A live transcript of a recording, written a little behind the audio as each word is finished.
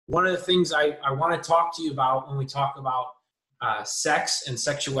one of the things I want to talk to you about when we talk about sex and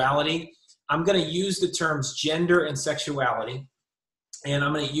sexuality, I'm going to use the terms gender and sexuality, and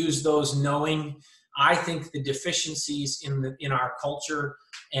I'm going to use those knowing, I think, the deficiencies in our culture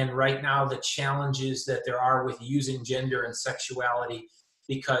and right now the challenges that there are with using gender and sexuality,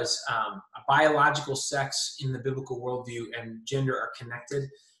 because biological sex in the biblical worldview and gender are connected.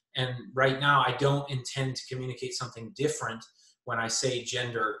 And right now, I don't intend to communicate something different when I say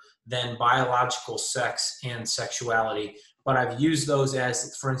gender than biological sex and sexuality. But I've used those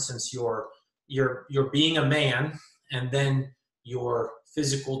as, for instance, you're being a man, and then your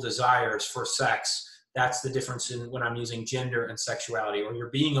physical desires for sex. That's the difference in when I'm using gender and sexuality. Or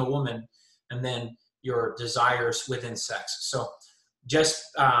you're being a woman, and then your desires within sex. So just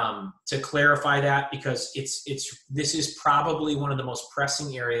to clarify that, because this is probably one of the most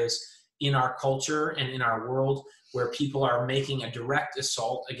pressing areas in our culture and in our world, where people are making a direct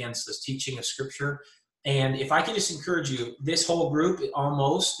assault against this teaching of Scripture. And if I could just encourage you, this whole group,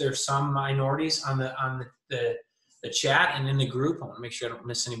 almost, there's some minorities on the chat and in the group. I want to make sure I don't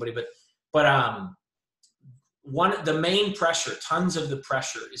miss anybody, but the main pressure, tons of the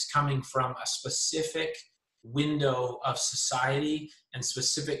pressure, is coming from a specific window of society and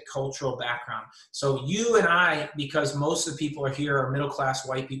specific cultural background. So you and I, because most of the people are here are middle-class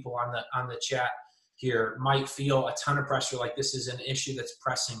white people on the chat here, might feel a ton of pressure, like this is an issue that's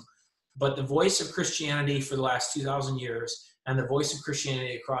pressing. But the voice of Christianity for the last 2,000 years, and the voice of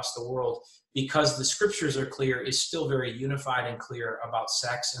Christianity across the world, because the Scriptures are clear, is still very unified and clear about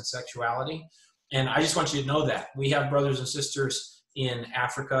sex and sexuality. And I just want you to know that. We have brothers and sisters in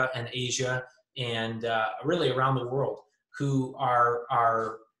Africa and Asia and really around the world who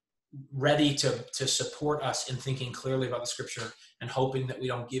are ready to support us in thinking clearly about the Scripture and hoping that we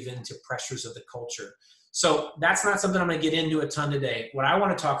don't give in to pressures of the culture. So that's not something I'm going to get into a ton today. What I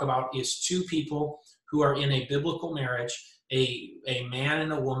want to talk about is two people who are in a biblical marriage, a man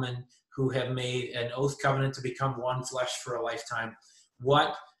and a woman who have made an oath covenant to become one flesh for a lifetime.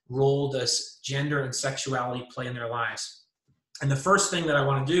 What role does gender and sexuality play in their lives? And the first thing that I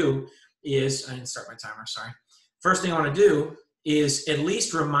want to do is, I didn't start my timer, sorry. First thing I want to do is at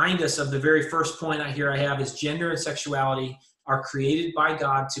least remind us of the very first point I have is gender and sexuality are created by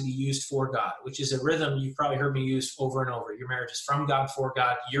God to be used for God, which is a rhythm you've probably heard me use over and over. Your marriage is from God for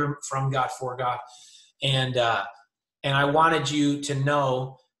God. You're from God for God. And I wanted you to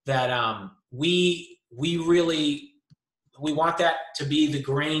know that we want that to be the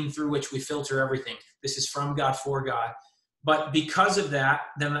grain through which we filter everything. This is from God for God. But because of that,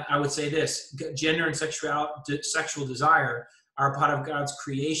 then I would say this: gender and sexual desire are a part of God's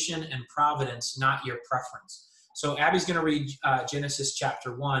creation and providence, not your preference. So Abby's going to read Genesis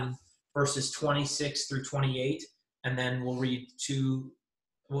chapter 1, verses 26 through 28, and then we'll read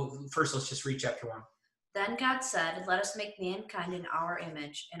first let's just read chapter 1. Then God said, "Let us make mankind in our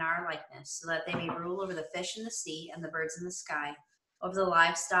image, in our likeness, so that they may rule over the fish in the sea and the birds in the sky, over the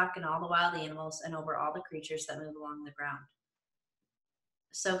livestock and all the wild animals, and over all the creatures that move along the ground."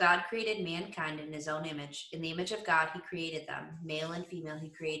 So God created mankind in his own image. In the image of God he created them. Male and female he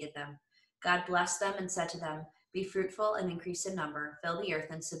created them. God blessed them and said to them, "Be fruitful and increase in number, fill the earth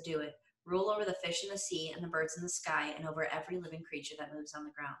and subdue it. Rule over the fish in the sea and the birds in the sky, and over every living creature that moves on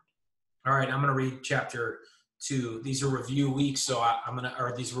the ground." All right, I'm going to read chapter 2. These are review weeks, so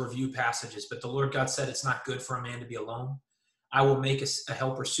these are review passages. But the Lord God said, "It's not good for a man to be alone. I will make a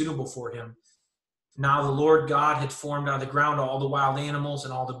helper suitable for him." Now the Lord God had formed out of the ground all the wild animals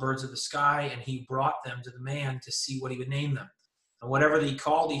and all the birds of the sky, and he brought them to the man to see what he would name them. And whatever he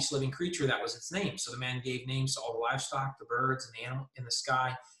called each living creature, that was its name. So the man gave names to all the livestock, the birds, and the animal in the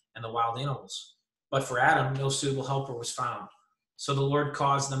sky, and the wild animals. But for Adam, no suitable helper was found. So the Lord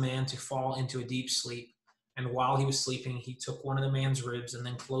caused the man to fall into a deep sleep. And while he was sleeping, he took one of the man's ribs and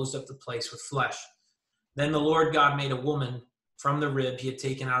then closed up the place with flesh. Then the Lord God made a woman from the rib he had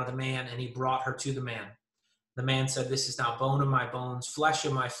taken out of the man, and he brought her to the man. The man said, "This is now bone of my bones, flesh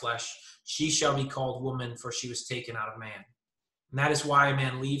of my flesh. She shall be called woman, for she was taken out of man." And that is why a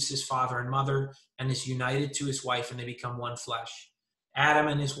man leaves his father and mother and is united to his wife, and they become one flesh. Adam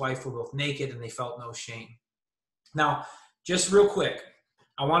and his wife were both naked, and they felt no shame. Now, just real quick,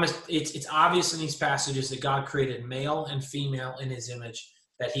 it's obvious in these passages that God created male and female in his image,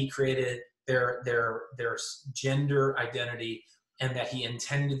 that he created their gender identity, and that he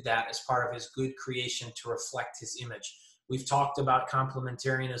intended that as part of his good creation to reflect his image. We've talked about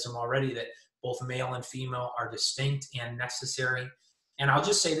complementarianism already, that both male and female are distinct and necessary. And I'll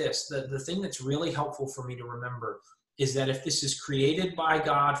just say this, the thing that's really helpful for me to remember is that if this is created by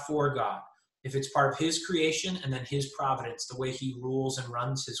God for God, if it's part of his creation and then his providence, the way he rules and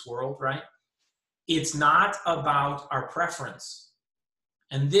runs his world, right? It's not about our preference.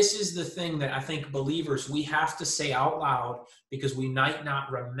 And this is the thing that I think believers, we have to say out loud because we might not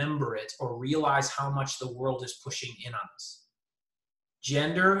remember it or realize how much the world is pushing in on us.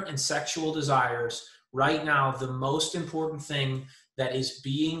 Gender and sexual desires, right now, the most important thing that is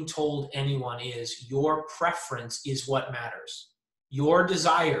being told anyone is your preference is what matters. Your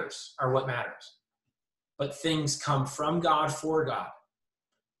desires are what matters. But things come from God for God.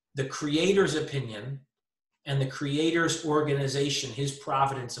 The Creator's opinion and the Creator's organization, his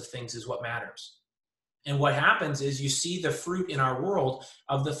providence of things is what matters. And what happens is you see the fruit in our world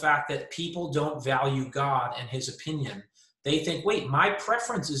of the fact that people don't value God and his opinion. They think, wait, my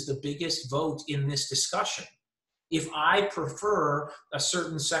preference is the biggest vote in this discussion. If I prefer a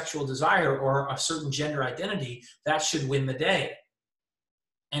certain sexual desire or a certain gender identity, that should win the day.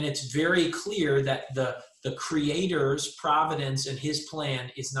 And it's very clear that the Creator's providence and his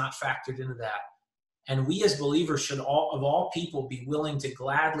plan is not factored into that. And we as believers should of all people be willing to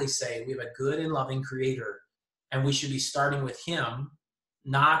gladly say we have a good and loving Creator, and we should be starting with him,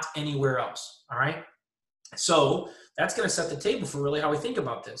 not anywhere else. All right? So that's going to set the table for really how we think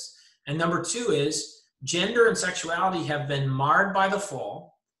about this. And number two is gender and sexuality have been marred by the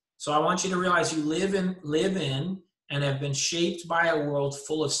fall. So I want you to realize you live in and have been shaped by a world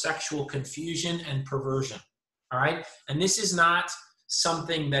full of sexual confusion and perversion. All right? And this is not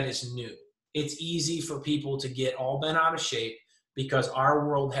something that is new. It's easy for people to get all bent out of shape because our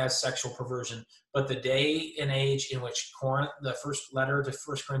world has sexual perversion. But the day and age in which the first letter to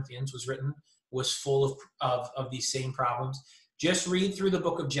 1 Corinthians was written was full of these same problems. Just read through the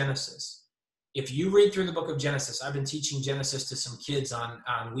book of Genesis. If you read through the book of Genesis, I've been teaching Genesis to some kids on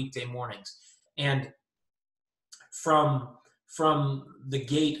weekday mornings. And from the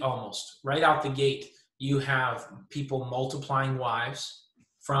gate almost, right out the gate, you have people multiplying wives.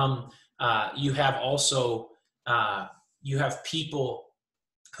 You have people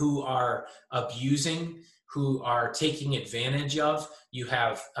who are abusing, who are taking advantage of. You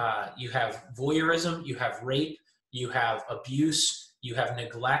have voyeurism, you have rape, you have abuse, you have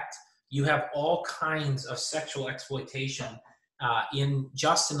neglect, you have all kinds of sexual exploitation in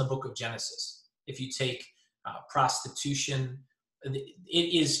the book of Genesis. If you take prostitution, it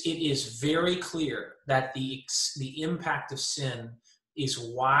is very clear that the impact of sin is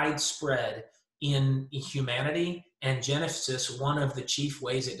widespread in humanity, and Genesis, one of the chief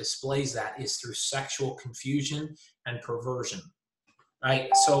ways it displays that is through sexual confusion and perversion, right?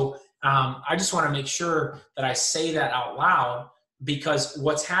 So I just want to make sure that I say that out loud, because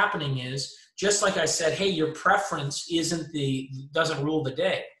what's happening is, just like I said, hey, your preference doesn't rule the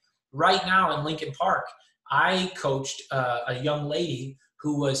day. Right now in Lincoln Park, I coached a young lady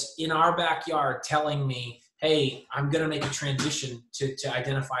who was in our backyard telling me, hey, I'm going to make a transition to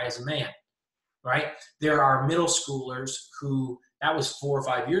identify as a man, right? There are middle schoolers who, that was 4 or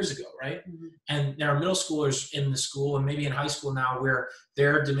 5 years ago, right? Mm-hmm. And there are middle schoolers in the school and maybe in high school now where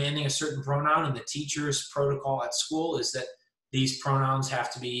they're demanding a certain pronoun, and the teacher's protocol at school is that these pronouns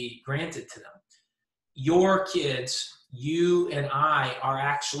have to be granted to them. Your kids, you and I, are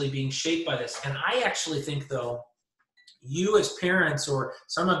actually being shaped by this. And I actually think, though, you as parents, or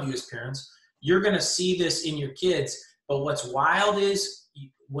some of you as parents, you're going to see this in your kids. But what's wild is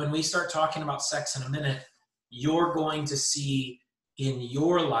when we start talking about sex in a minute, you're going to see in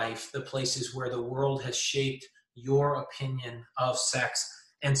your life the places where the world has shaped your opinion of sex.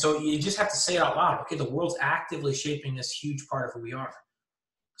 And so you just have to say it out loud. Okay, the world's actively shaping this huge part of who we are.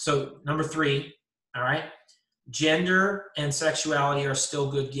 So number 3, all right, gender and sexuality are still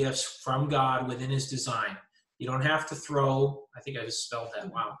good gifts from God within his design. You don't have to throw, I think I just spelled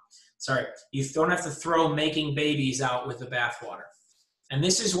that, wow. Sorry, you don't have to throw making babies out with the bathwater. And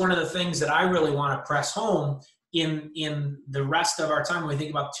this is one of the things that I really want to press home in the rest of our time when we think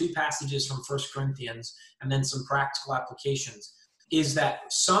about 2 passages from 1 Corinthians and then some practical applications, is that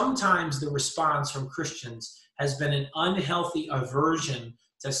sometimes the response from Christians has been an unhealthy aversion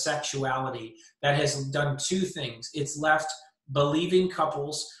to sexuality that has done 2 things. It's left believing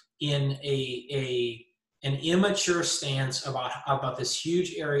couples in an immature stance about this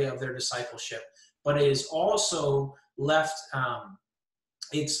huge area of their discipleship, but it is also left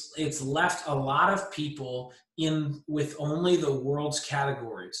it's left a lot of people in with only the world's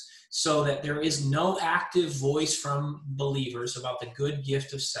categories, so that there is no active voice from believers about the good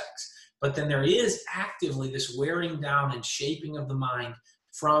gift of sex. But then there is actively this wearing down and shaping of the mind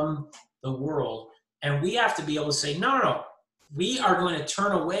from the world. And we have to be able to say, no, we are going to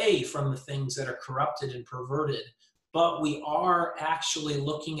turn away from the things that are corrupted and perverted but we are actually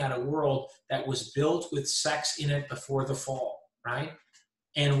looking at a world that was built with sex in it before the fall, right?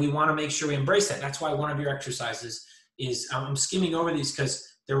 And we want to make sure we embrace that. That's why one of your exercises is, I'm skimming over these because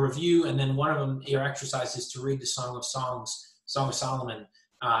they're review, and then one of them, your exercise is to read the Song of Solomon,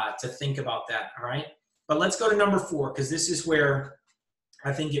 to think about that, all right? But let's go to number 4, because this is where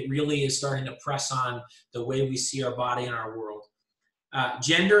I think it really is starting to press on the way we see our body and our world.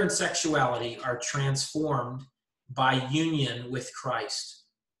 Gender and sexuality are transformed by union with Christ.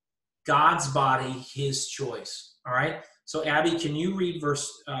 God's body, his choice, all right? So Abby, can you read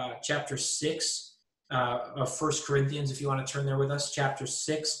chapter 6 of 1 Corinthians, if you want to turn there with us, chapter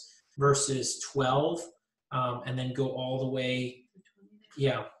 6, verses 12, and then go all the way,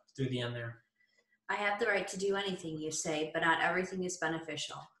 through the end there. I have the right to do anything, you say, but not everything is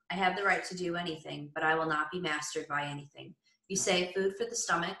beneficial. I have the right to do anything, but I will not be mastered by anything. You say food for the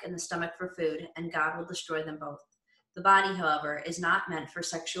stomach and the stomach for food, and God will destroy them both. The body, however, is not meant for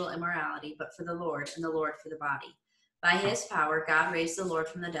sexual immorality, but for the Lord, and the Lord for the body. By his power, God raised the Lord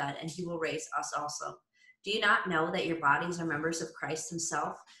from the dead, and he will raise us also. Do you not know that your bodies are members of Christ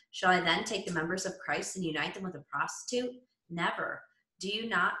himself? Shall I then take the members of Christ and unite them with a prostitute? Never. Do you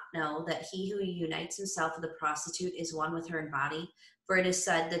not know that he who unites himself with a prostitute is one with her in body? For it is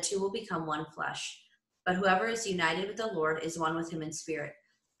said, the two will become one flesh. But whoever is united with the Lord is one with him in spirit.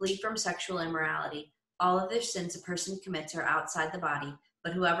 Flee from sexual immorality. All of the sins a person commits are outside the body,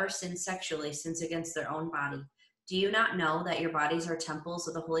 but whoever sins sexually sins against their own body. Do you not know that your bodies are temples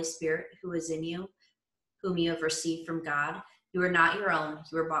of the Holy Spirit who is in you, whom you have received from God? You are not your own.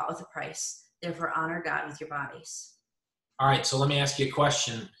 You were bought with a price. Therefore, honor God with your bodies. All right, so let me ask you a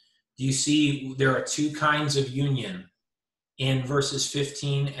question. Do you see there are 2 kinds of union in verses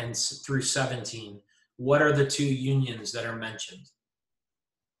 15 and through 17? What are the 2 unions that are mentioned?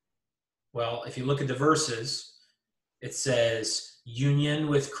 Well, if you look at the verses, it says union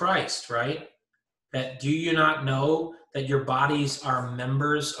with Christ, right? That do you not know that your bodies are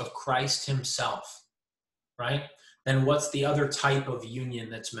members of Christ himself, right? Then what's the other type of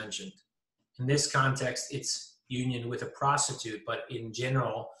union that's mentioned? In this context, it's union with a prostitute, but in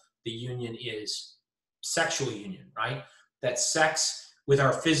general, the union is sexual union, right? That sex with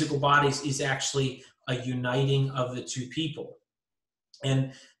our physical bodies is actually a uniting of the 2 people.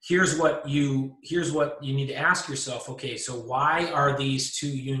 And here's what you need to ask yourself, okay, so why are these 2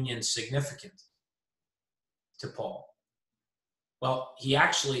 unions significant to Paul? Well, he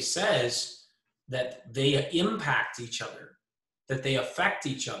actually says that they impact each other, that they affect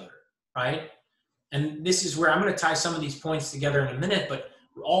each other, right? And this is where I'm going to tie some of these points together in a minute, but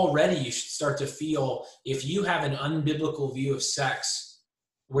already you should start to feel, if you have an unbiblical view of sex,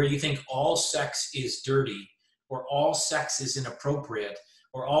 where you think all sex is dirty, or all sex is inappropriate,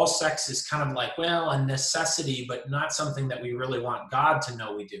 or all sex is kind of like, well, a necessity, but not something that we really want God to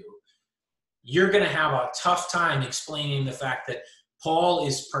know we do, you're going to have a tough time explaining the fact that Paul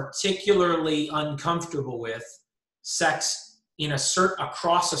is particularly uncomfortable with sex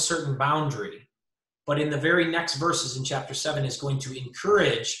across a certain boundary. But in the very next verses in chapter 7 is going to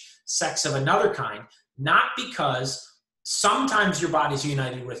encourage sex of another kind, not because sometimes your body's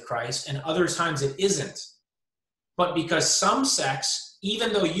united with Christ and other times it isn't, but because some sex,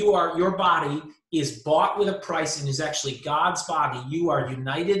 even though your body is bought with a price and is actually God's body, you are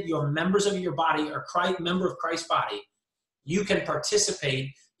united, you're members of your body, or member of Christ's body, you can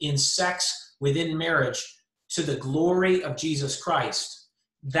participate in sex within marriage to the glory of Jesus Christ.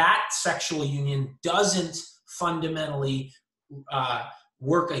 That sexual union doesn't fundamentally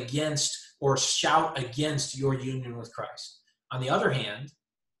work against or shout against your union with Christ. On the other hand,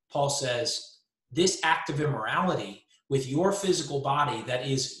 Paul says this act of immorality with your physical body that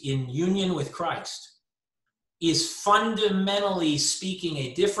is in union with Christ is fundamentally speaking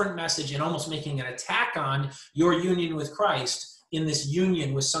a different message and almost making an attack on your union with Christ in this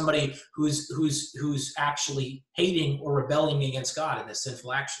union with somebody who's actually hating or rebelling against God in this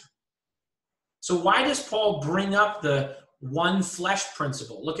sinful action. So why does Paul bring up the one flesh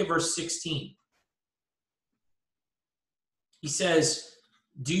principle? Look at verse 16. He says,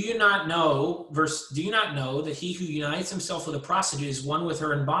 do you not know that he who unites himself with a prostitute is one with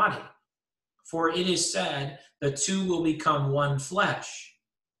her in body? For it is said, the 2 will become one flesh.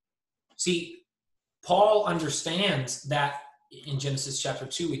 See, Paul understands that in Genesis chapter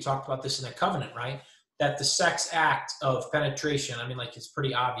 2, we talked about this in the covenant, right? That the sex act of penetration, it's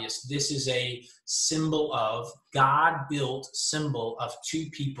pretty obvious. This is a symbol of, God-built symbol of 2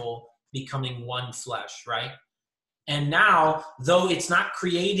 people becoming one flesh, right? And now, though it's not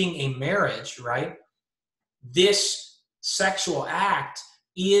creating a marriage, right? This sexual act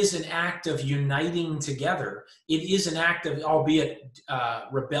is an act of uniting together. It is an act of, albeit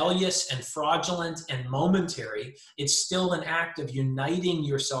rebellious and fraudulent and momentary, it's still an act of uniting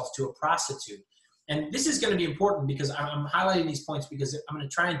yourself to a prostitute. And this is going to be important because I'm highlighting these points because I'm going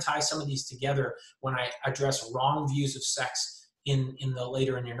to try and tie some of these together when I address wrong views of sex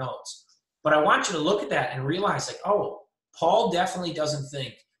later in your notes. But I want you to look at that and realize, like, oh, Paul definitely doesn't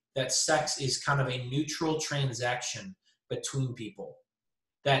think that sex is kind of a neutral transaction between people,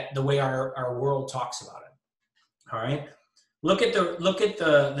 that the way our world talks about it. All right. Look at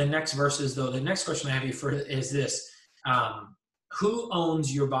the next verses though. The next question I have you for is this: who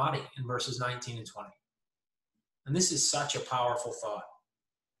owns your body? In verses 19 and 20. And this is such a powerful thought.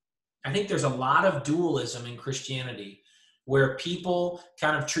 I think there's a lot of dualism in Christianity where people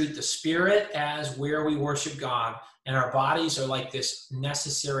kind of treat the spirit as where we worship God, and our bodies are like this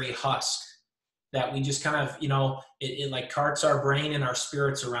necessary husk that we just kind of, it like carts our brain and our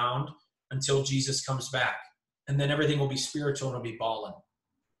spirits around until Jesus comes back. And then everything will be spiritual and it'll be balling.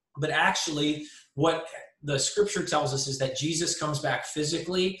 But actually, what the scripture tells us is that Jesus comes back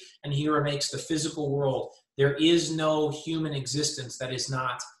physically and he remakes the physical world. There is no human existence that is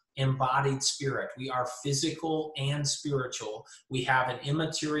not embodied spirit. We are physical and spiritual. We have an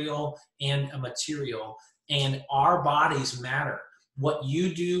immaterial and a material, and our bodies matter. What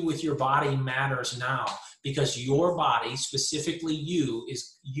you do with your body matters now, because your body, specifically you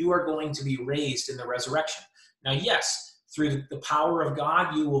are going to be raised in the resurrection. Now, yes, through the power of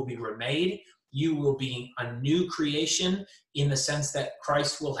God, you will be remade. You will be a new creation in the sense that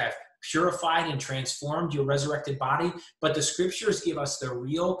Christ will have purified and transformed your resurrected body. But the scriptures give us the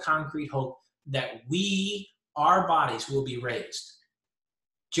real concrete hope that our bodies will be raised.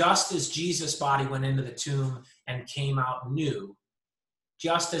 Just as Jesus' body went into the tomb and came out new,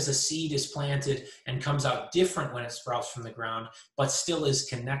 just as a seed is planted and comes out different when it sprouts from the ground, but still is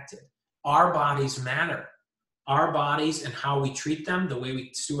connected. Our bodies matter. Our bodies and how we treat them, the way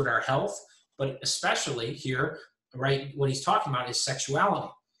we steward our health, but especially here, right, what he's talking about is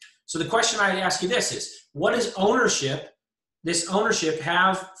sexuality. So the question I'd ask you this is, what does this ownership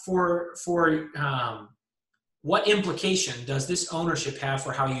have for what implication does this ownership have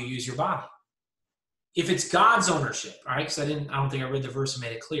for how you use your body? If it's God's ownership, all right, because I don't think I read the verse and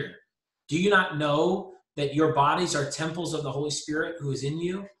made it clear. Do you not know that your bodies are temples of the Holy Spirit who is in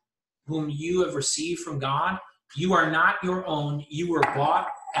you, whom you have received from God? You are not your own. You were bought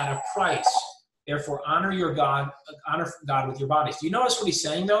at a price. Therefore, honor God with your bodies. Do you notice what he's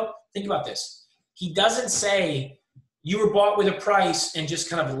saying, though? Think about this. He doesn't say you were bought with a price and just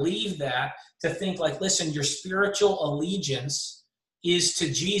kind of leave that to think like, listen, your spiritual allegiance is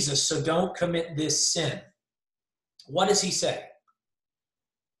to Jesus, so don't commit this sin. What does he say?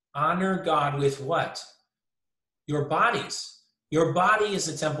 Honor God with what? Your bodies. Your body is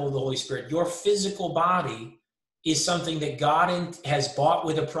the temple of the Holy Spirit. Your physical body is something that God has bought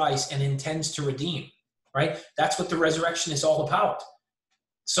with a price and intends to redeem, right? That's what the resurrection is all about.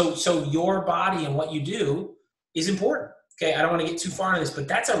 So your body and what you do is important. Okay, I don't want to get too far into this, but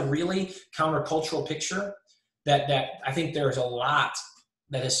that's a really countercultural picture that I think there's a lot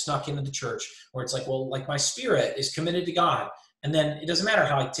that has snuck into the church where it's like, well, like my spirit is committed to God. And then it doesn't matter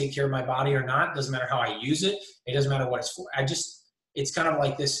how I take care of my body or not. It doesn't matter how I use it. It doesn't matter what it's for. It's kind of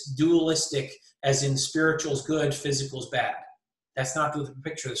like this dualistic, as in spiritual is good, physical is bad. That's not the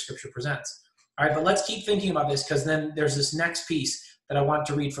picture the scripture presents. All right, but let's keep thinking about this, because then there's this next piece that I want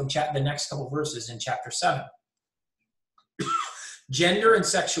to read from the next couple verses in chapter 7. Gender and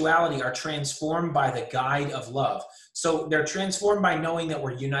sexuality are transformed by the guide of love. So they're transformed by knowing that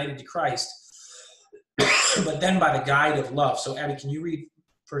we're united to Christ, but then by the guide of love. So Abby, can you read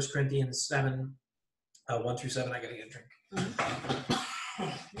 1 Corinthians 7, 1 through 7? I got to get a drink. Mm-hmm.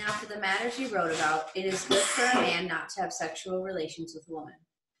 Now for the matters you wrote about, it is good for a man not to have sexual relations with a woman.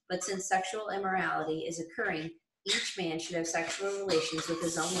 But since sexual immorality is occurring, each man should have sexual relations with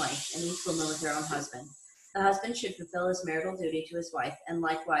his own wife, and each woman with her own husband. The husband should fulfill his marital duty to his wife, and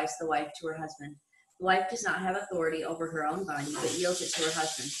likewise the wife to her husband. The wife does not have authority over her own body, but yields it to her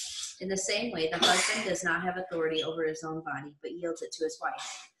husband. In the same way, the husband does not have authority over his own body, but yields it to his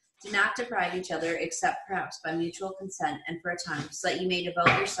wife. Do not deprive each other, except perhaps by mutual consent and for a time, so that you may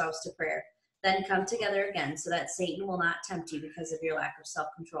devote yourselves to prayer. Then come together again, so that Satan will not tempt you because of your lack of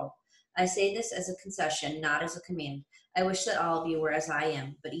self-control. I say this as a concession, not as a command. I wish that all of you were as I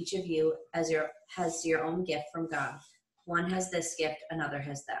am, but each of you has your own gift from God. One has this gift, another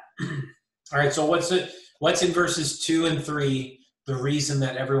has that. All right, so what's in verses 2 and 3, the reason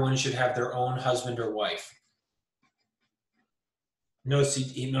that everyone should have their own husband or wife? Notice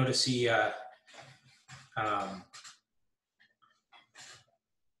he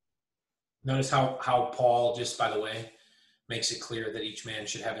Notice how Paul, just by the way, makes it clear that each man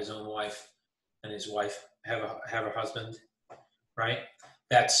should have his own wife and his wife have a husband, right?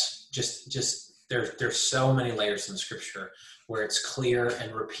 That's just there's so many layers in scripture where it's clear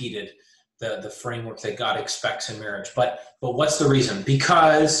and repeated the framework that God expects in marriage. But what's the reason?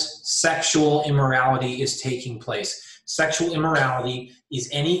 Because sexual immorality is taking place. Sexual immorality is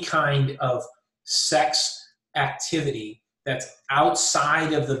any kind of sex activity that's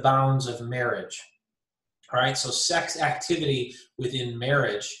outside of the bounds of marriage. All right, so sex activity within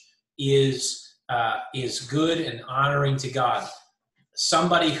marriage is good and honoring to God.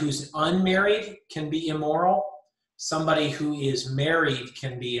 Somebody who's unmarried can be immoral. Somebody who is married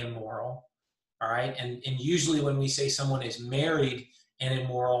can be immoral. All right, and usually when we say someone is married and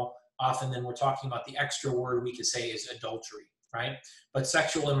immoral, often then we're talking about the extra word we could say is adultery, right? But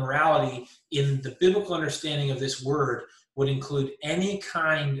sexual immorality in the biblical understanding of this word would include any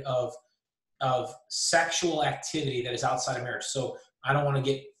kind of sexual activity that is outside of marriage. So I don't want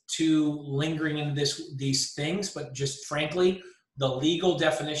to get too lingering in these things, but just frankly, the legal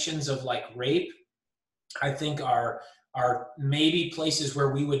definitions of like rape, I think are maybe places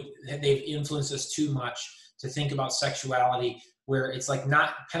where they've influenced us too much to think about sexuality, where it's like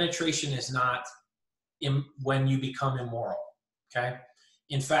penetration is not when you become immoral, okay?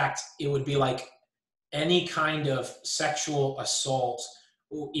 In fact, it would be like any kind of sexual assault.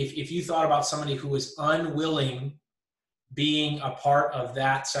 If you thought about somebody who was unwilling being a part of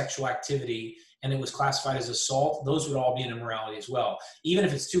that sexual activity and it was classified as assault, those would all be an immorality as well. Even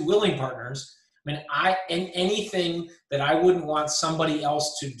if it's two willing partners, I mean, anything that I wouldn't want somebody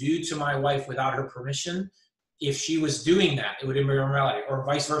else to do to my wife without her permission, if she was doing that, it would be immorality, or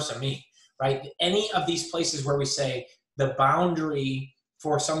vice versa, me, right? Any of these places where we say the boundary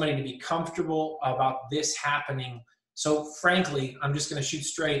for somebody to be comfortable about this happening. So frankly, I'm just going to shoot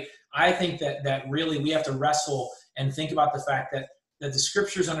straight. I think that really we have to wrestle and think about the fact that the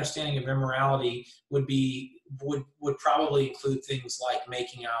scripture's understanding of immorality would probably include things like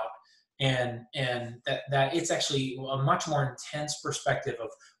making out, and that it's actually a much more intense perspective of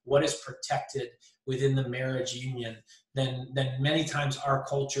what is protected within the marriage union than many times our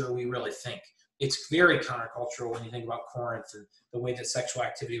culture we really think. It's very countercultural when you think about Corinth and the way that sexual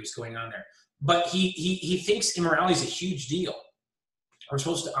activity was going on there. But he thinks immorality is a huge deal. We're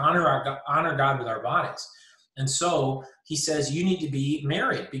supposed to honor God with our bodies. And so he says you need to be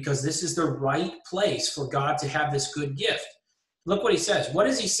married because this is the right place for God to have this good gift. Look what he says. What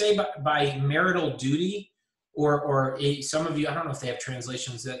does he say by marital duty? Or some of you, I don't know if they have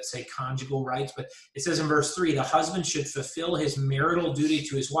translations that say conjugal rights, but it says in verse 3, the husband should fulfill his marital duty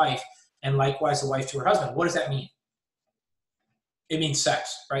to his wife and likewise the wife to her husband. What does that mean? It means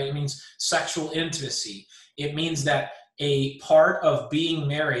sex, right? It means sexual intimacy. It means that a part of being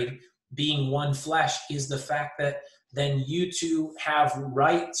married, being one flesh, is the fact that then you two have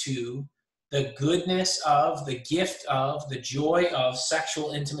right to the goodness of, the gift of, the joy of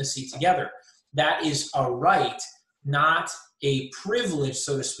sexual intimacy together. That is a right, not a privilege,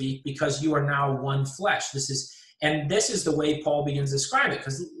 so to speak, because you are now one flesh. This is the way Paul begins to describe it.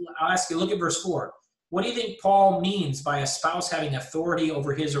 Because I'll ask you, look at verse 4. What do you think Paul means by a spouse having authority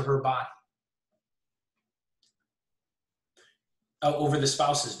over his or her body? Over the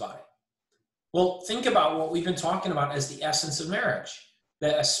spouse's body. Well, think about what we've been talking about as the essence of marriage.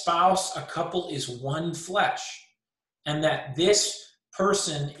 That a couple is one flesh. And that this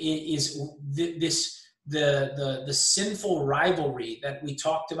person is the sinful rivalry that we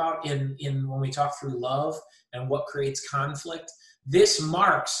talked about in when we talk through love and what creates conflict. This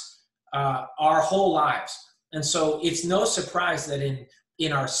marks our whole lives. And so it's no surprise that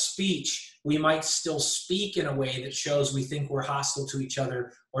in our speech, we might still speak in a way that shows we think we're hostile to each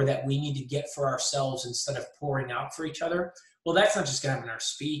other or that we need to get for ourselves instead of pouring out for each other. Well, that's not just going to happen in our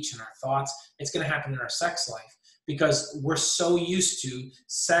speech and our thoughts. It's going to happen in our sex life because we're so used to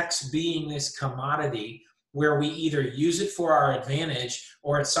sex being this commodity where we either use it for our advantage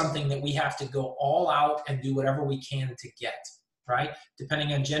or it's something that we have to go all out and do whatever we can to get, right?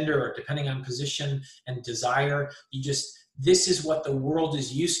 Depending on gender or depending on position and desire, this is what the world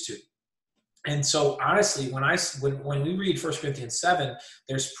is used to. And so honestly, when we read 1 Corinthians 7,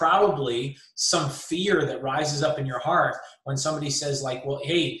 there's probably some fear that rises up in your heart when somebody says like, well,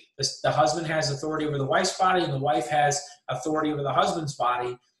 hey, the husband has authority over the wife's body and the wife has authority over the husband's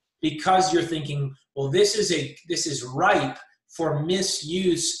body, because you're thinking, well, this is ripe for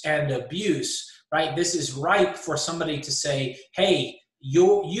misuse and abuse, right? This is ripe for somebody to say, hey,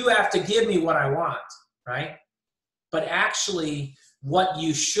 you have to give me what I want, right? But actually, what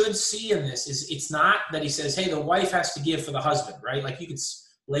you should see in this is it's not that he says, hey, the wife has to give for the husband, right? Like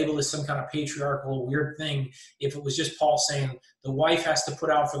labeled as some kind of patriarchal weird thing if it was just Paul saying the wife has to put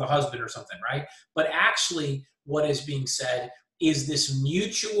out for the husband or something, right? But actually what is being said is this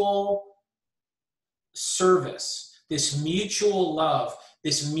mutual service, this mutual love,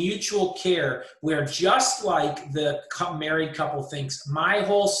 this mutual care, where just like the married couple thinks, my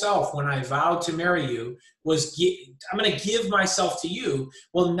whole self when I vowed to marry you was, I'm going to give myself to you.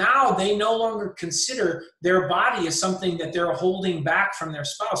 Well, now they no longer consider their body as something that they're holding back from their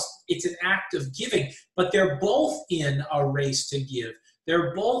spouse. It's an act of giving, but they're both in a race to give.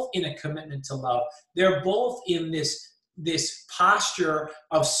 They're both in a commitment to love. They're both in this posture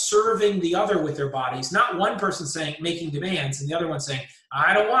of serving the other with their bodies, not one person saying, making demands, and the other one saying,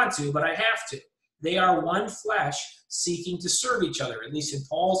 I don't want to, but I have to. They are one flesh seeking to serve each other, at least in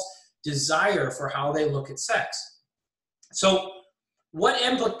Paul's desire for how they look at sex. So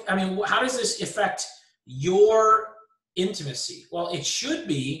how does this affect your intimacy? Well, it should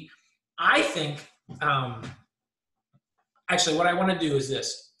be, I think, actually what I want to do is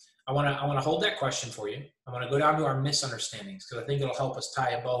this. I want to hold that question for you. I want to go down to our misunderstandings because I think it'll help us tie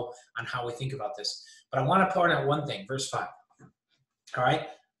a bow on how we think about this. But I want to point out one thing, verse 5. All right.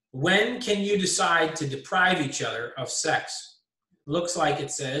 When can you decide to deprive each other of sex? Looks like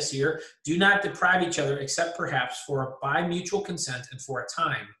it says here, do not deprive each other except perhaps by mutual consent and for a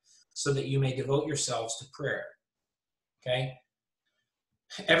time, so that you may devote yourselves to prayer. Okay.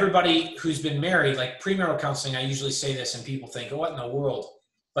 Everybody who's been married, like premarital counseling, I usually say this and people think, oh, what in the world?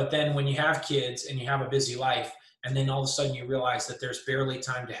 But then when you have kids and you have a busy life, and then all of a sudden you realize that there's barely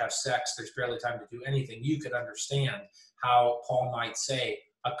time to have sex, there's barely time to do anything, you could understand how Paul might say,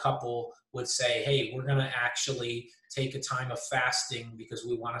 a couple would say, hey, we're going to actually take a time of fasting because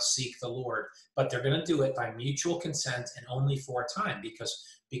we want to seek the Lord. But they're going to do it by mutual consent and only for a time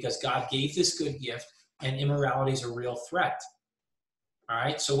because God gave this good gift and immorality is a real threat. All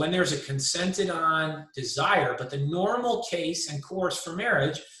right, so when there's a consented on desire, but the normal case and course for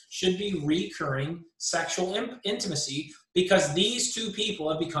marriage should be recurring sexual intimacy because these two people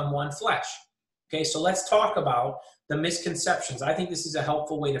have become one flesh. Okay, so let's talk about the misconceptions. I think this is a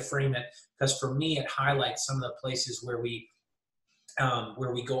helpful way to frame it because for me, it highlights some of the places where we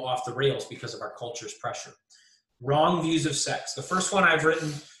go off the rails because of our culture's pressure. Wrong views of sex. The first one I've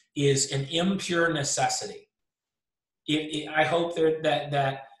written is an impure necessity. I hope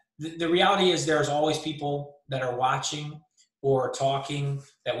that the reality is there's always people that are watching or talking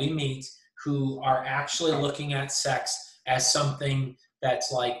that we meet who are actually looking at sex as something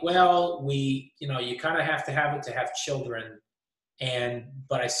that's like, well, you kind of have it to have children,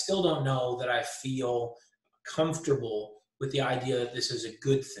 but I still don't know that I feel comfortable with the idea that this is a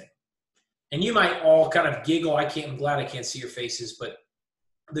good thing. And you might all kind of giggle. I'm glad I can't see your faces, but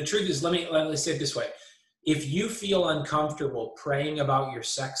the truth is, let me say it this way. If you feel uncomfortable praying about your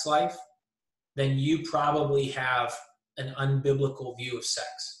sex life, then you probably have an unbiblical view of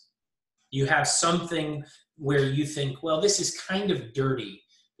sex. You have something where you think, well, this is kind of dirty.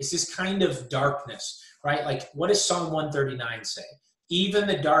 This is kind of darkness, right? Like, what does Psalm 139 say? Even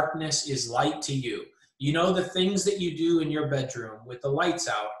the darkness is light to you. You know, the things that you do in your bedroom with the lights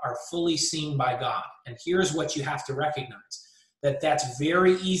out are fully seen by God. And here's what you have to recognize, that's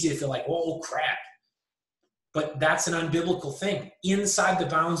very easy to feel like, oh, crap. But that's an unbiblical thing. Inside the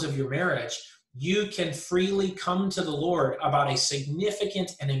bounds of your marriage, you can freely come to the Lord about a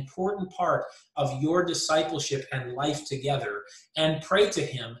significant and important part of your discipleship and life together and pray to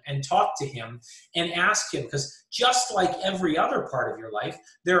him and talk to him and ask him, because just like every other part of your life,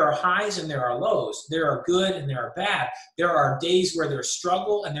 there are highs and there are lows. There are good and there are bad. There are days where there's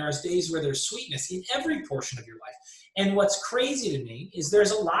struggle and there's days where there's sweetness in every portion of your life. And what's crazy to me is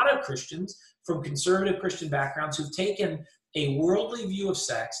there's a lot of Christians from conservative Christian backgrounds who've taken a worldly view of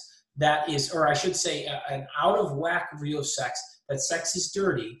sex that is, or I should say, an out of whack view of sex, that sex is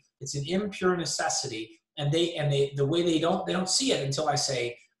dirty, it's an impure necessity, and the way they don't see it until I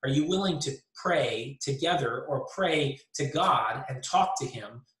say, are you willing to pray together or pray to God and talk to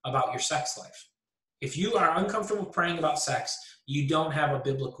him about your sex life? If you are uncomfortable praying about sex, you don't have a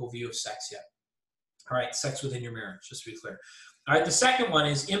biblical view of sex yet. All right, sex within your marriage, just to be clear. All right, the second one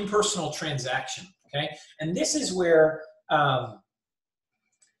is impersonal transaction, okay? And this is where,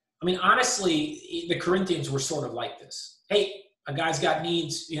 honestly, the Corinthians were sort of like this. Hey, a guy's got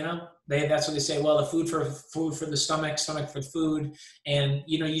needs, that's what they say. Well, the food for the stomach for the food. And,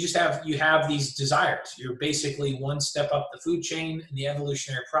 you have these desires. You're basically one step up the food chain in the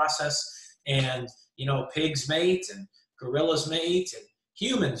evolutionary process. And, pigs mate and gorillas mate and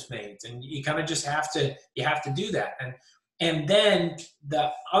humans mate. And you kind of just have to do that. And then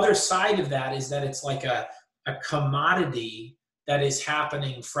the other side of that is that it's like a commodity that is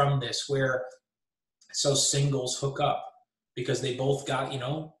happening from this, where so singles hook up because they both got,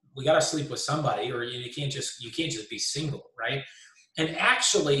 we got to sleep with somebody, or you can't just be single, right? And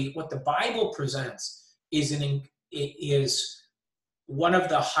actually what the Bible presents is one of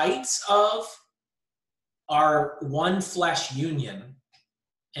the heights of our one flesh union.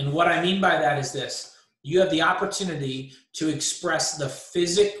 And what I mean by that is this: you have the opportunity to express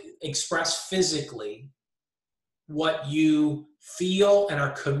physically what you feel and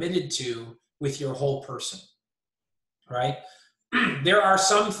are committed to with your whole person, right? There are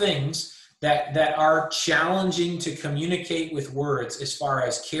some things that are challenging to communicate with words, as far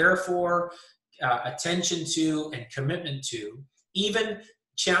as care for, attention to, and commitment to, even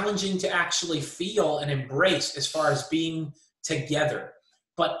challenging to actually feel and embrace as far as being together.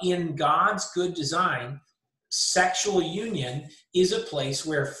 But in God's good design, sexual union is a place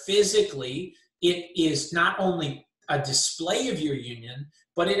where physically it is not only a display of your union,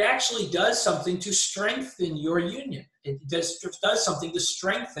 but it actually does something to strengthen your union. It does something to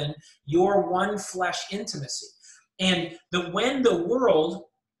strengthen your one flesh intimacy. And when the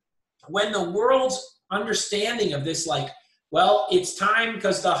world's understanding of this, like, well, it's time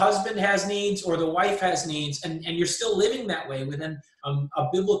because the husband has needs or the wife has needs, and you're still living that way within a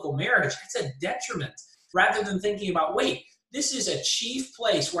biblical marriage, it's a detriment, rather than thinking about, wait, this is a chief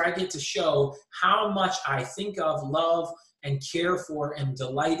place where I get to show how much I think of, love, and care for, and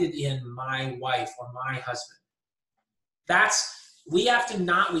delighted in my wife or my husband. We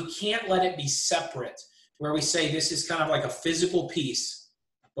can't let it be separate, where we say this is kind of like a physical piece,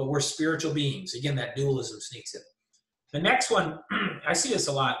 but we're spiritual beings. Again, that dualism sneaks in. The next one, I see this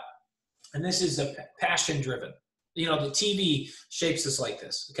a lot, and this is a passion-driven. The TV shapes us like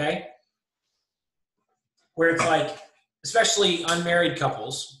this, okay? Where it's like, especially unmarried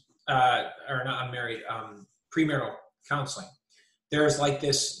couples, or not unmarried, premarital counseling, there's like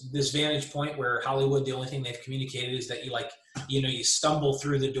this vantage point where Hollywood, the only thing they've communicated is that you stumble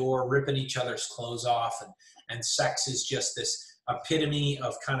through the door ripping each other's clothes off, and sex is just this epitome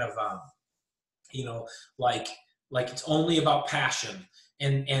of kind of like it's only about passion.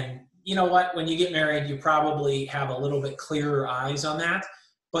 And you know what, when you get married, you probably have a little bit clearer eyes on that.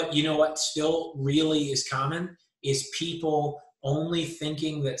 But you know what still really is common is people only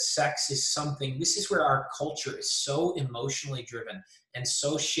thinking that sex is something. This is where our culture is so emotionally driven and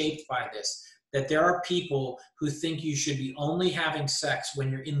so shaped by this, that there are people who think you should be only having sex when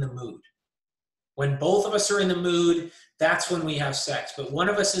you're in the mood. When both of us are in the mood, that's when we have sex. But one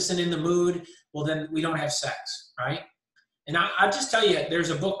of us isn't in the mood, well, then we don't have sex, right? And I'll just tell you, there's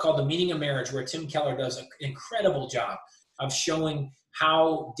a book called The Meaning of Marriage where Tim Keller does an incredible job of showing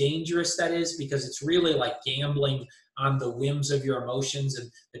how dangerous that is, because it's really like gambling on the whims of your emotions and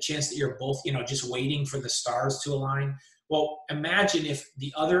the chance that you're both, just waiting for the stars to align. Well, imagine if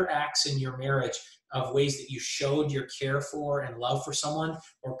the other acts in your marriage of ways that you showed your care for and love for someone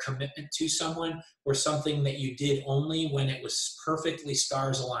or commitment to someone were something that you did only when it was perfectly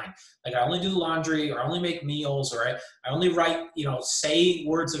stars aligned. Like, I only do laundry, or I only make meals, or I only write, say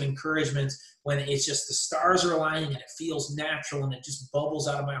words of encouragement when it's just the stars are aligning and it feels natural and it just bubbles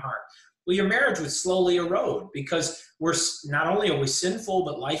out of my heart. Well, your marriage would slowly erode, because we're not only are we sinful,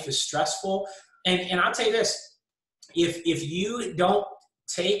 but life is stressful. And I'll tell you this, if you don't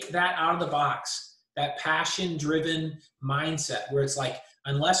take that out of the box, that passion-driven mindset where it's like,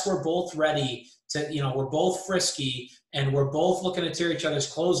 unless we're both ready to, we're both frisky and we're both looking to tear each other's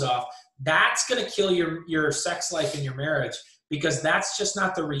clothes off, that's going to kill your sex life in your marriage, because that's just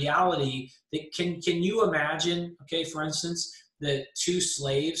not the reality. Can you imagine, okay, for instance, the two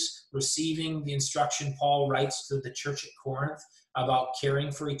slaves receiving the instruction Paul writes to the church at Corinth about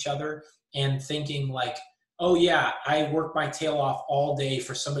caring for each other and thinking like, oh yeah, I work my tail off all day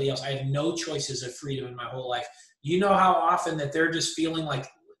for somebody else. I have no choices of freedom in my whole life. You know how often that they're just feeling like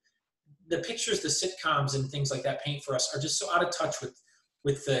the pictures the sitcoms and things like that paint for us are just so out of touch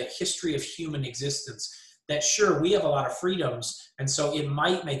with the history of human existence, that sure, we have a lot of freedoms, and so it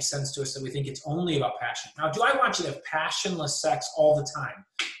might make sense to us that we think it's only about passion. Now, do I want you to have passionless sex all the time?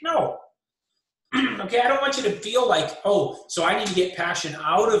 No. Okay, I don't want you to feel like, oh, so I need to get passion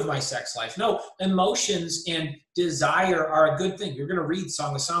out of my sex life. No, emotions and desire are a good thing. You're going to read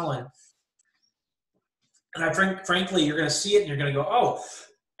Song of Solomon, and frankly, you're going to see it and you're going to go, oh,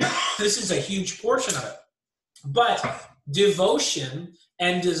 this is a huge portion of it. But devotion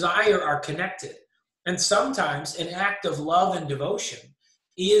and desire are connected. And sometimes an act of love and devotion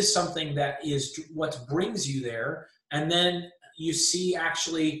is something that is what brings you there. And then you see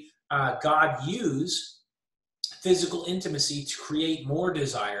actually God use physical intimacy to create more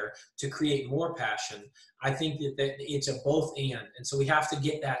desire, to create more passion. I think that it's a both and so we have to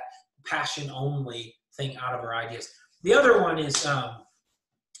get that passion only thing out of our ideas. The other one is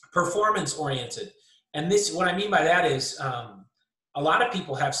performance oriented, and this, what I mean by that is a lot of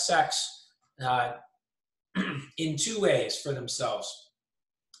people have sex in two ways for themselves.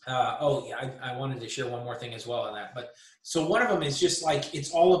 I wanted to share one more thing as well on that. But so one of them is just like,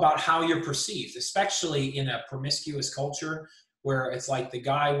 it's all about how you're perceived, especially in a promiscuous culture where it's like the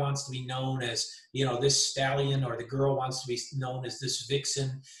guy wants to be known as, you know, this stallion, or the girl wants to be known as this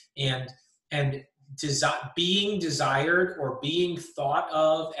vixen, and being desired or being thought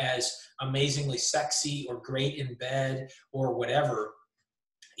of as amazingly sexy or great in bed or whatever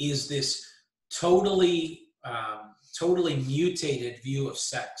is this totally mutated view of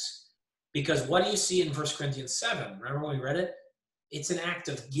sex. Because what do you see in 1 Corinthians 7? Remember when we read it? It's an act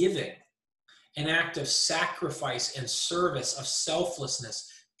of giving, an act of sacrifice and service, of selflessness.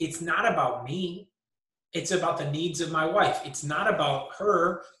 It's not about me. It's about the needs of my wife. It's not about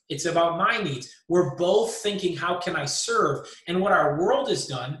her. It's about my needs. We're both thinking, how can I serve? And what our world has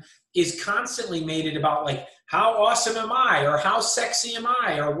done is constantly made it about like, how awesome am I? Or how sexy am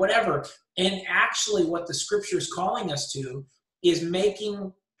I? Or whatever. And actually what the scripture is calling us to is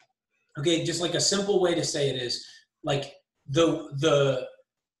making, okay, just like a simple way to say it is like the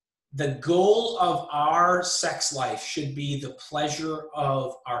goal of our sex life should be the pleasure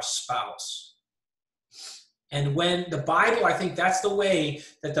of our spouse. And when the Bible, I think that's the way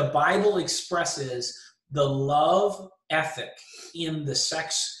that the Bible expresses the love ethic in the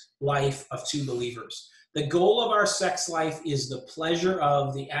sex life of two believers. The goal of our sex life is the pleasure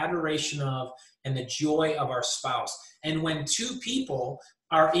of, the adoration of, and the joy of our spouse. And when two people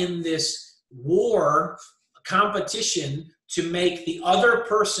are in this war, competition to make the other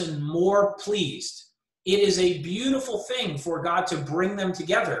person more pleased, it is a beautiful thing for God to bring them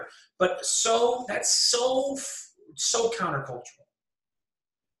together. But that's so countercultural.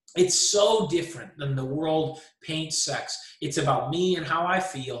 It's so different than the world paints sex. It's about me and how I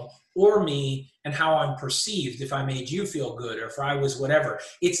feel, or me and how I'm perceived, if I made you feel good, or if I was whatever.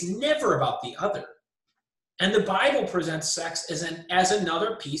 It's never about the other. And the Bible presents sex as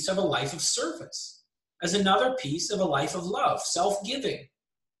another piece of a life of service, as another piece of a life of love, self-giving.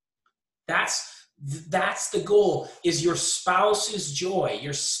 That's the goal, is your spouse's joy,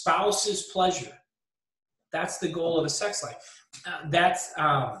 your spouse's pleasure. That's the goal of a sex life.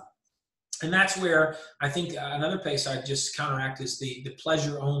 And that's where I think another place I just counteract is the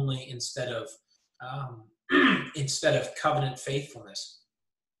pleasure only instead of covenant faithfulness.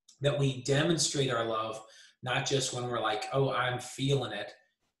 That we demonstrate our love, not just when we're like, oh, I'm feeling it.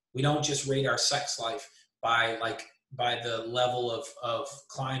 We don't just rate our sex life by the level of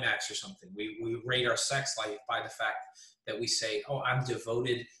climax or something. We rate our sex life by the fact that we say, oh, I'm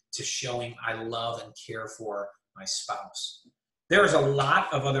devoted to showing I love and care for my spouse. There's a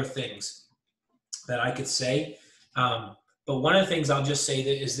lot of other things that I could say, but one of the things I'll just say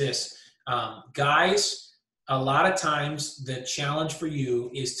is this. Guys, a lot of times the challenge for you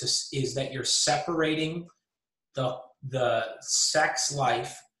is that you're separating the sex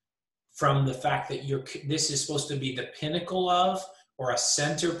life from the fact that this is supposed to be the pinnacle of, or a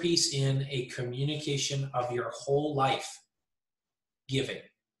centerpiece in, a communication of your whole life giving.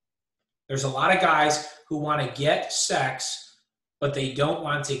 There's a lot of guys who want to get sex, but they don't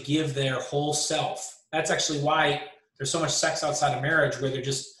want to give their whole self. That's actually why there's so much sex outside of marriage, where they're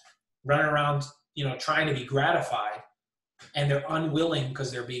just running around, trying to be gratified, and they're unwilling,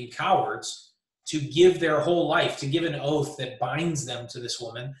 because they're being cowards, to give their whole life, to give an oath that binds them to this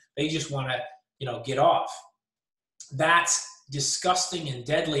woman. They just want to, get off. That's disgusting and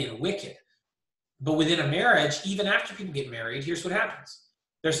deadly and wicked. But within a marriage, even after people get married, here's what happens.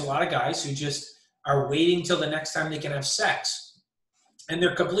 There's a lot of guys who just are waiting till the next time they can have sex. And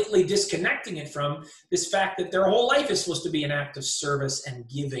they're completely disconnecting it from this fact that their whole life is supposed to be an act of service and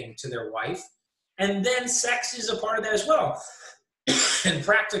giving to their wife. And then sex is a part of that as well. And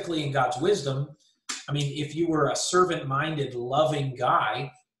practically, in God's wisdom, I mean, if you were a servant-minded, loving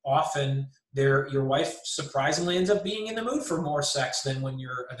guy, often your wife surprisingly ends up being in the mood for more sex than when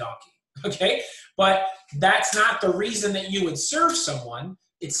you're a donkey, okay? But that's not the reason that you would serve someone.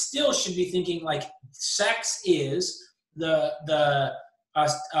 It still should be thinking like sex is a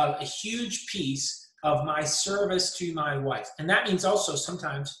huge piece of my service to my wife. And that means also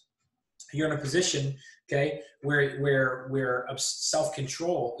sometimes you're in a position, okay, where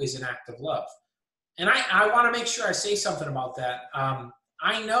self-control is an act of love. And I want to make sure I say something about that.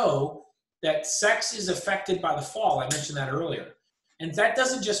 I know that sex is affected by the fall. I mentioned that earlier. And that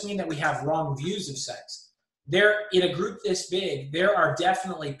doesn't just mean that we have wrong views of sex. there, in a group this big, there are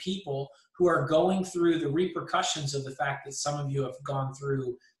definitely people who are going through the repercussions of the fact that some of you have gone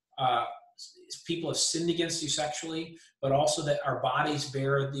through, people have sinned against you sexually, but also that our bodies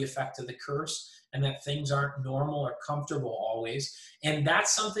bear the effect of the curse, and that things aren't normal or comfortable always. And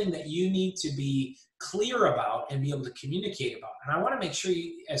that's something that you need to be clear about and be able to communicate about. And I want to make sure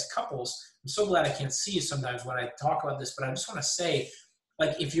you, as couples, I'm so glad I can't see you sometimes when I talk about this, but I just want to say,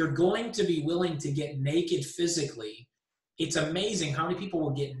 like, if you're going to be willing to get naked physically, it's amazing how many people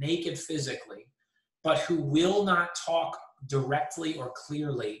will get naked physically, but who will not talk directly or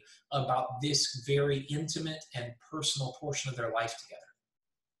clearly about this very intimate and personal portion of their life together.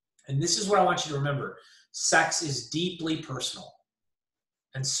 And this is what I want you to remember. Sex is deeply personal.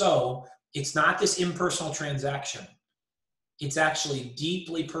 And so it's not this impersonal transaction. It's actually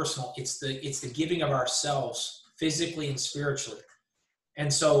deeply personal. It's the giving of ourselves physically and spiritually.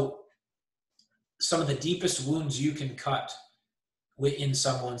 And so some of the deepest wounds you can cut in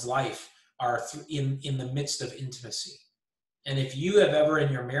someone's life are in the midst of intimacy. And if you have ever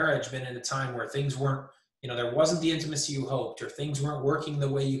in your marriage been in a time where things weren't, there wasn't the intimacy you hoped, or things weren't working the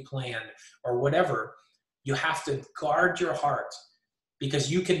way you planned, or whatever, you have to guard your heart,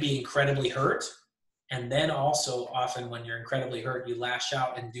 because you can be incredibly hurt. And then also often when you're incredibly hurt, you lash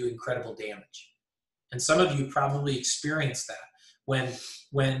out and do incredible damage. And some of you probably experienced that when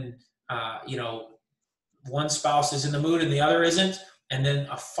one spouse is in the mood and the other isn't, and then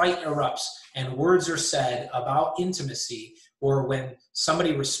a fight erupts and words are said about intimacy, or when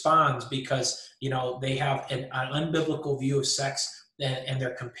somebody responds because, they have an unbiblical view of sex, and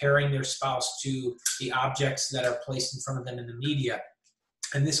they're comparing their spouse to the objects that are placed in front of them in the media.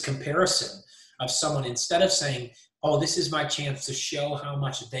 And this comparison of someone, instead of saying, oh, this is my chance to show how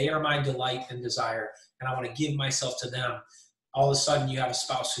much they are my delight and desire, and I want to give myself to them, all of a sudden you have a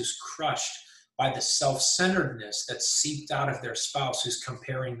spouse who's crushed by the self-centeredness that's seeped out of their spouse, who's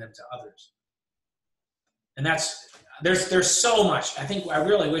comparing them to others. And there's so much. I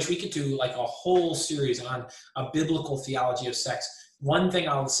really wish we could do like a whole series on a biblical theology of sex. One thing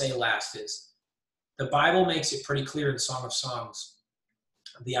I'll say last is the Bible makes it pretty clear in Song of Songs,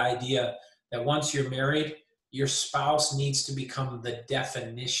 the idea that once you're married, your spouse needs to become the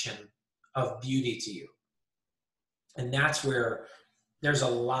definition of beauty to you. And that's where there's a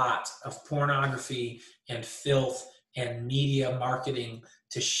lot of pornography and filth and media marketing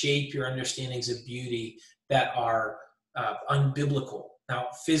to shape your understandings of beauty that are unbiblical. Now,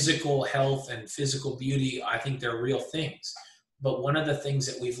 physical health and physical beauty, I think they're real things. But one of the things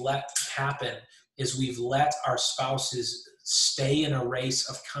that we've let happen is we've let our spouses stay in a race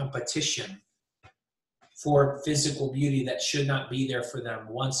of competition for physical beauty that should not be there for them.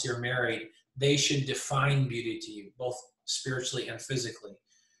 Once you're married, they should define beauty to you, both spiritually and physically.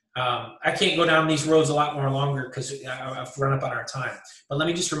 I can't go down these roads a lot more longer because I've run up on our time. But let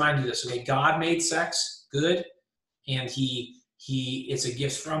me just remind you this, okay? God made sex good, and it's a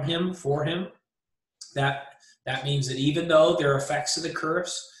gift from him, for him. That means that even though there are effects of the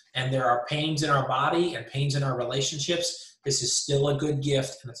curse, and there are pains in our body and pains in our relationships, this is still a good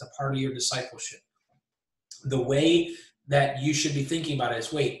gift, and it's a part of your discipleship. The way that you should be thinking about it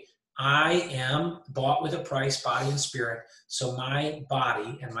is, wait, I am bought with a price, body and spirit, so my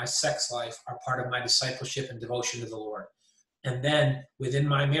body and my sex life are part of my discipleship and devotion to the Lord. And then within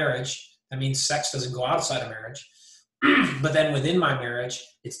my marriage, that means sex doesn't go outside of marriage, but then within my marriage,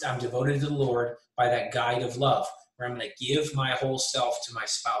 I'm devoted to the Lord by that guide of love, where I'm going to give my whole self to my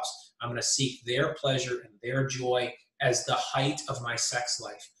spouse. I'm going to seek their pleasure and their joy as the height of my sex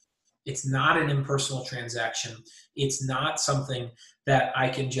life. It's not an impersonal transaction. It's not something that I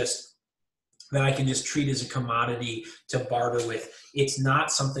can just treat as a commodity to barter with. It's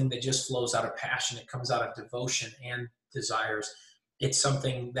not something that just flows out of passion. It comes out of devotion and desires. It's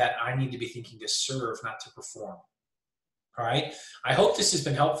something that I need to be thinking to serve, not to perform. All right? I hope this has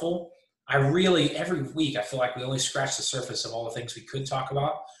been helpful. Every week, I feel like we only scratch the surface of all the things we could talk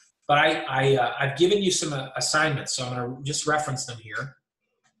about. But I've given you some assignments, so I'm going to just reference them here.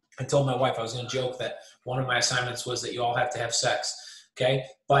 I told my wife I was going to joke that one of my assignments was that you all have to have sex, okay?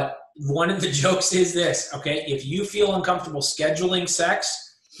 But one of the jokes is this, okay? If you feel uncomfortable scheduling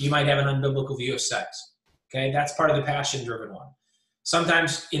sex, you might have an unbiblical view of sex, okay? That's part of the passion-driven one.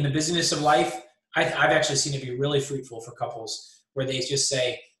 Sometimes in the busyness of life, I've actually seen it be really fruitful for couples where they just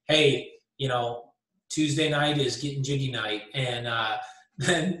say, hey, Tuesday night is getting jiggy night, and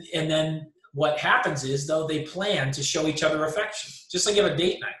then what happens is, though, they plan to show each other affection, just like you have a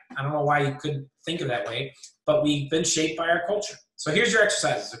date night. I don't know why you couldn't think of that way, but we've been shaped by our culture. So here's your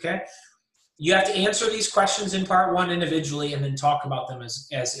exercises, okay? You have to answer these questions in part one individually and then talk about them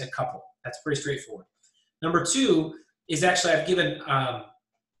as a couple. That's pretty straightforward. Number two is actually I've given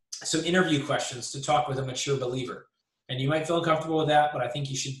some interview questions to talk with a mature believer. And you might feel uncomfortable with that, but I think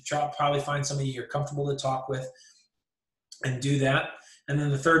you should probably find somebody you're comfortable to talk with and do that. And then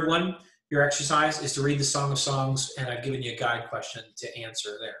the third one, your exercise, is to read the Song of Songs, and I've given you a guide question to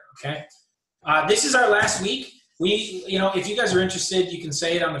answer there, okay? This is our last week. If you guys are interested, you can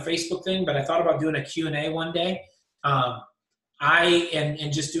say it on the Facebook thing, but I thought about doing a Q&A one day.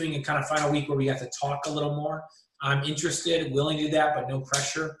 And just doing a kind of final week where we got to talk a little more. I'm interested, willing to do that, but no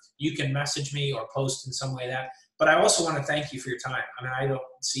pressure. You can message me or post in some way that. But I also want to thank you for your time. I mean, I don't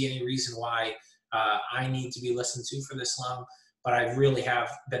see any reason why I need to be listened to for this long, but I really have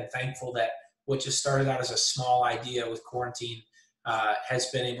been thankful that what just started out as a small idea with quarantine has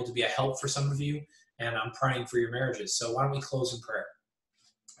been able to be a help for some of you, and I'm praying for your marriages. So why don't we close in prayer?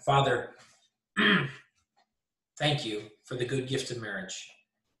 Father, thank you for the good gift of marriage.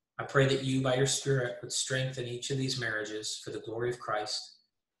 I pray that you, by your Spirit, would strengthen each of these marriages for the glory of Christ.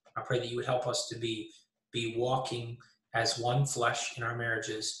 I pray that you would help us to be walking as one flesh in our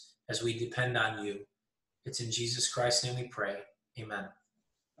marriages as we depend on you. It's in Jesus Christ's name we pray. Amen.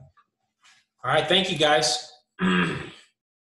 All right, thank you, guys.